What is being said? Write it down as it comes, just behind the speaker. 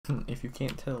If you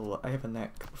can't tell, I have a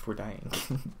knack for dying.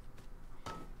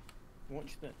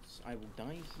 Watch this. I will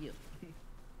die here.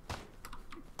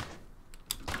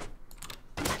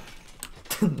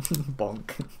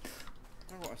 Bonk.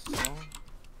 Oh, what a song.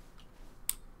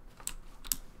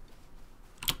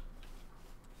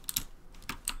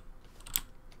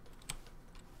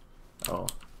 Oh.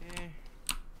 Eh.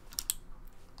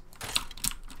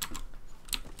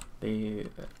 They...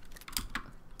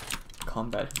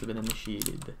 combat has been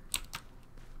initiated.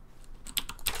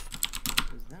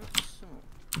 Is that so?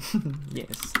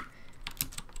 Yes.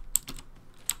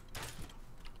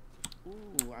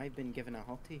 Ooh, I've been given a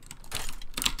hottie.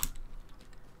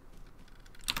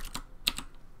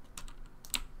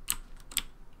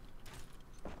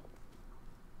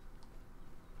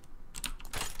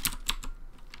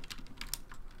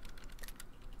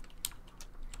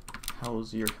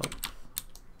 How's your health?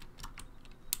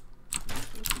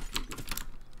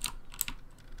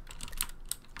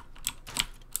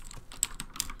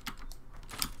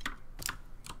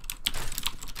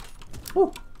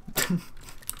 Woo!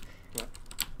 What?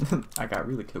 I got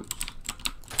really close.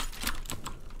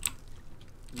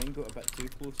 Mine got a bit too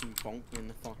close and bonked me in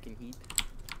the fucking heat.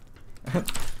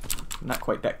 Not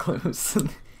quite that close.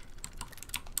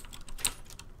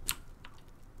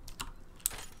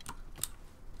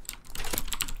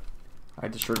 I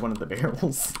destroyed one of the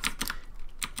barrels.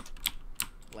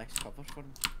 Less cover for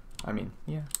him. I mean,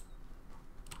 yeah.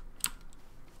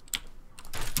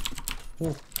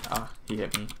 Oh, ah, he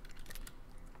hit me.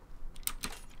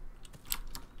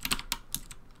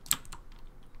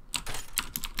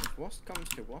 If worst comes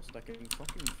to worst, I can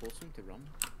fucking force him to run.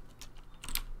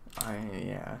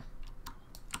 Yeah.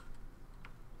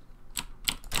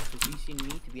 Has he seen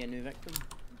me to be a new victim?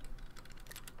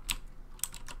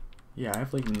 Yeah, I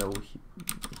have like no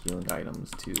healing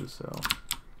items too, so.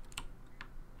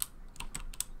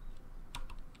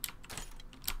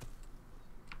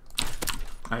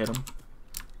 I hit him.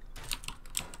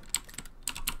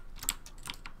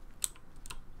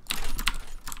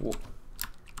 Whoa.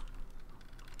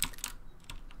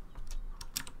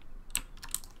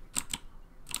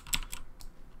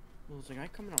 Well, there's a guy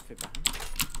coming up from behind.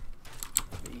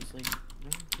 But he's like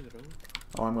running to the road.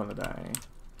 Oh, I'm gonna die.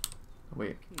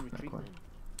 Wait, Can not retreat quite. then.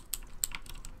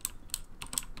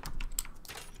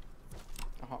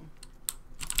 I hit him.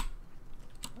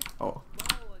 Oh,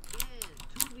 No, again,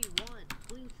 2v1,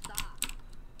 please stop.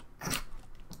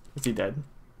 is he dead?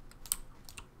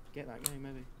 Get that guy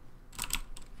maybe.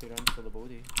 If he runs for the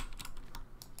body.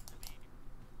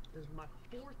 This is my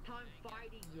 4th time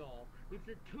fighting y'all. It's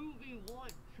a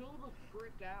 2v1. Chill the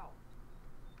frick out.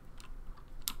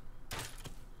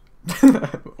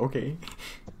 Okay.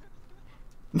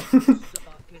 Suck,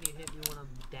 can you hit me when I'm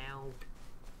down?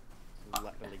 It's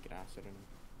literally grass around him.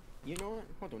 You know what?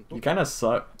 Hold on. You kinda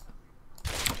suck.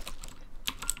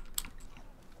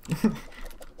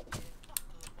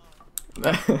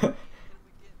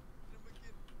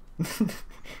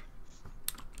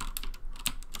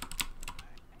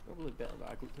 Probably better that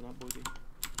I go to that body.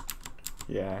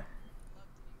 Yeah.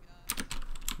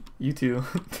 You too.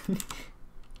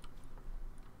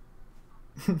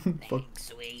 Fuck.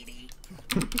 Sweetie.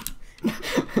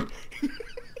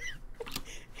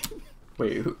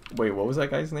 Wait, what was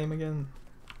that guy's name again?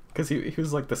 Cause he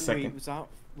was like the second. Wait,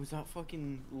 was that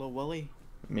fucking Lil Willy?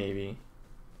 Maybe.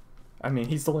 I mean,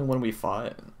 he's the only one we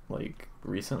fought, like,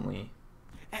 recently.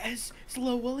 It is! It's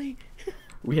Lil Willy!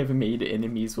 We haven't made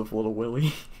enemies with Little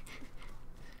Willy.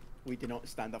 We do not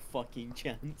stand a fucking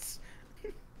chance.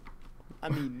 I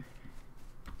mean,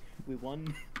 we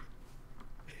won.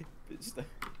 But still.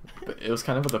 But it was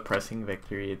kind of a depressing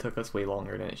victory. It took us way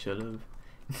longer than it should have.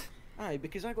 Aye,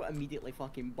 because I got immediately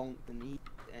fucking bonked in the heat,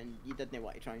 and you didn't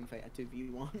want to try and fight a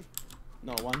 2v1.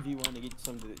 No, 1v1 against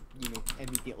somebody that, you know,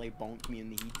 immediately bonked me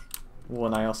in the heat. Well,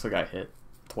 and I also got hit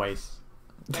twice.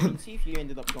 I mean, see if you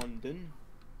ended up going down.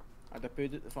 I'd have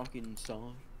put it the fucking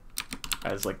saw.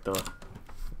 As like the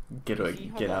get out He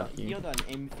of had here.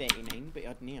 an M39, but he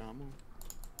had no ammo.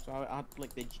 So I'd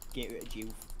like to get out of jail,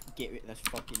 get out of this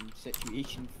fucking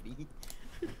situation free.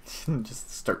 Just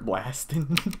start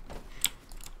blasting.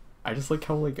 I just like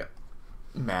how like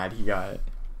mad he got.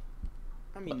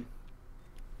 I mean,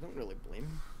 I don't really blame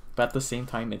him. But at the same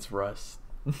time, it's Rust.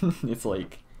 It's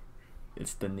like,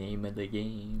 it's the name of the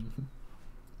game.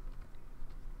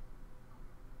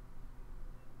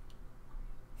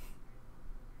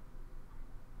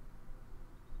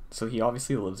 So he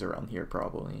obviously lives around here,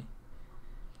 probably.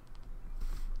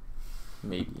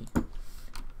 Maybe.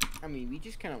 I mean, we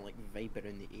just kind of like vibe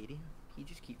around the area. He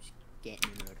just keeps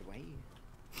getting in our way.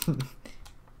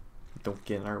 Don't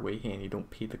get in our way, and you don't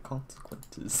pay the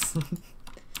consequences.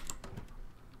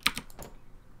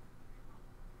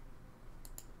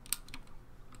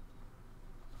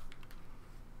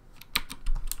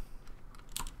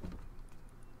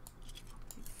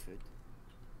 Food.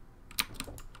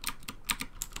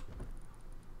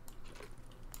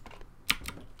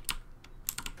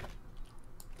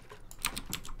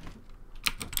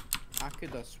 I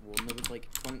could have sworn there was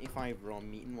like 25 raw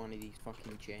meat in one of these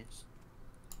fucking chests.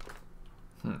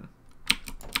 Did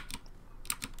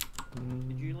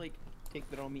you like take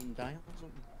the raw meat and die or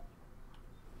something?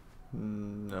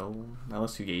 No,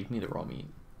 unless you gave me the raw meat.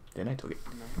 Then I took it.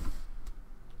 No.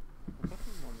 I got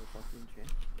them on the fucking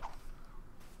chest.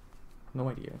 No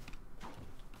idea.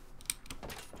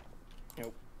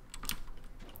 Nope.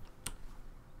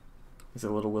 Is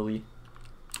it Little Willie?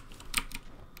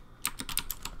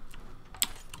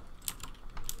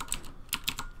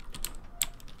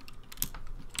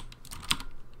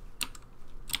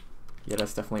 Yeah,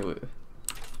 that's definitely what.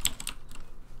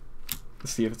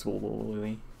 Let's see if it's Little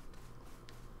Willie.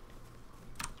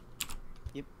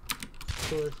 Yep.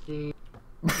 Pussy.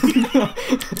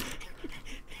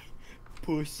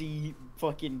 Pussy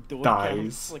fucking door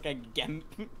Dies. like a gimp.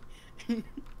 You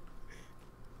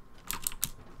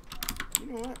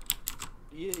know what?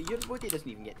 Your body doesn't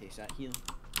even get to sit heal.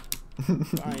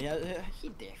 He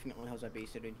definitely has a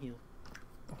base around heal.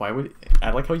 Why would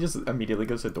I like how he just immediately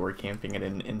goes to door camping and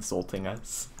then insulting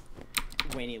us?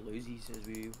 When he loses as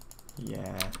well.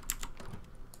 Yeah.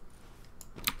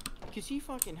 Cause he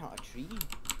fucking hit a tree.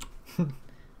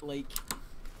 Like,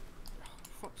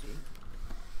 fuck's sake.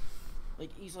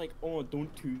 Like he's like, oh,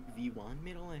 don't 2v1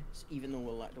 me or less, even though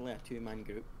we're literally a 2-man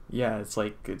group. Yeah, it's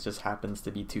like it just happens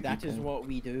to be two That people. is what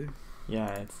we do.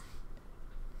 Yeah,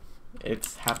 it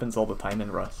happens all the time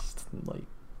in Rust. Like,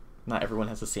 not everyone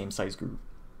has the same size group.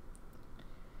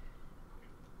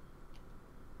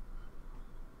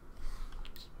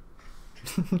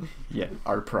 Yeah,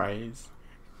 our prize.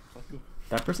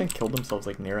 That person killed themselves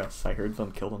like near us. I heard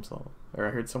them kill themselves, or I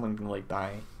heard someone like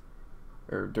die,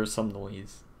 or there's some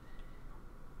noise.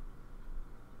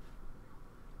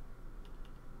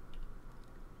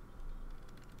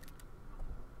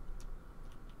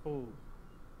 Oh.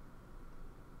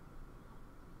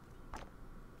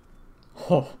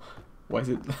 Oh, why is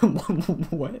it?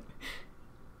 What?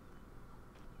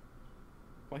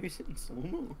 Why is it in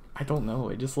slow-mo? I don't know.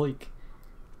 It just like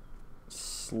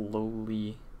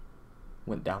slowly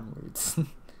went downwards.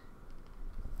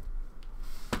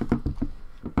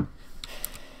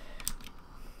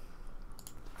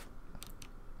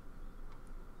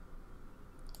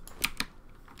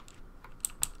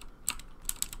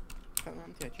 Put that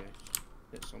into a chest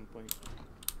at some point.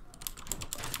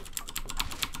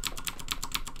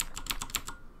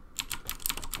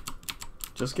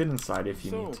 Just get inside if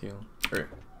you So- need to. Or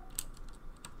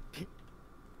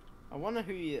I wonder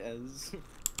who he is.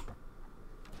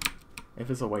 if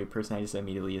it's a white person, I just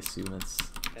immediately assume it's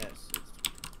it's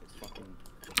fucking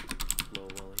Low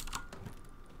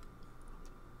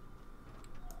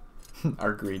Willy.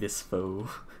 our greatest foe.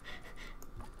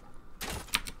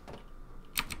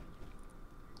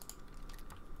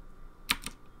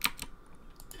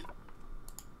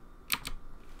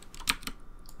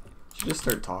 Should just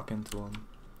start talking to him.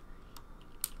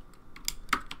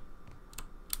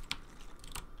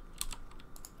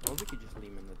 Or we could just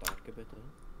leave him in the dark a bit,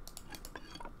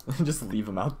 Just leave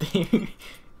him out there.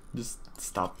 Just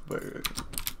stop.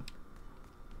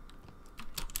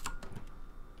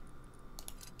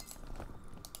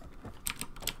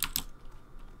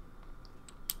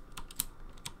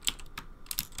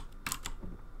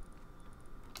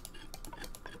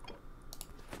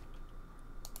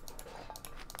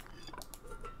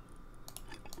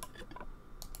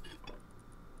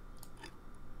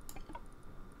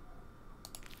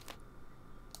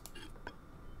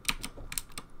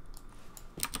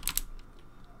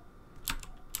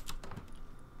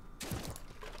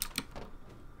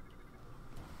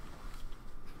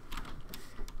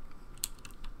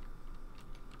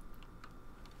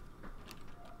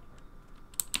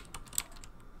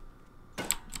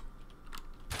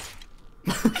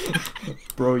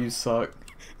 Bro, you suck.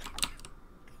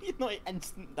 You know, he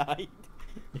instant died.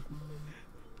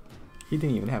 He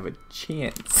didn't even have a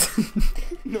chance.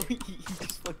 No, he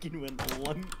just fucking went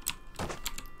one.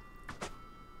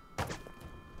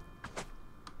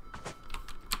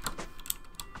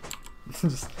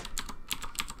 Just,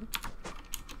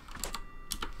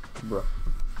 bro.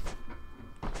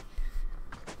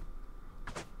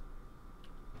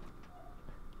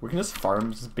 We can just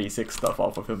farm just basic stuff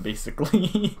off of him,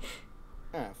 basically.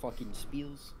 Ah, fucking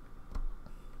spears.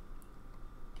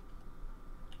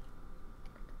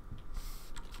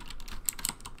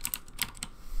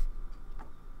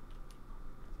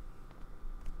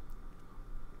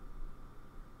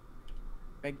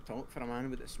 Big talk for a man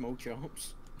with the small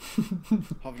chops.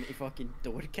 Having to fucking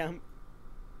door camp.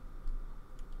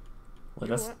 Well,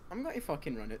 You know what? I'm going to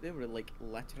fucking run out there with like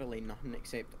literally nothing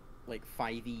except like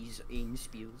 5E's aim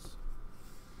spears.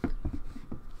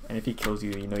 And if he kills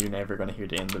you, you know you're never gonna hear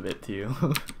the end of it too.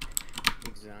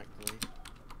 Exactly.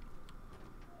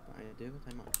 But I do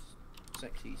what I must.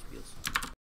 6E spears.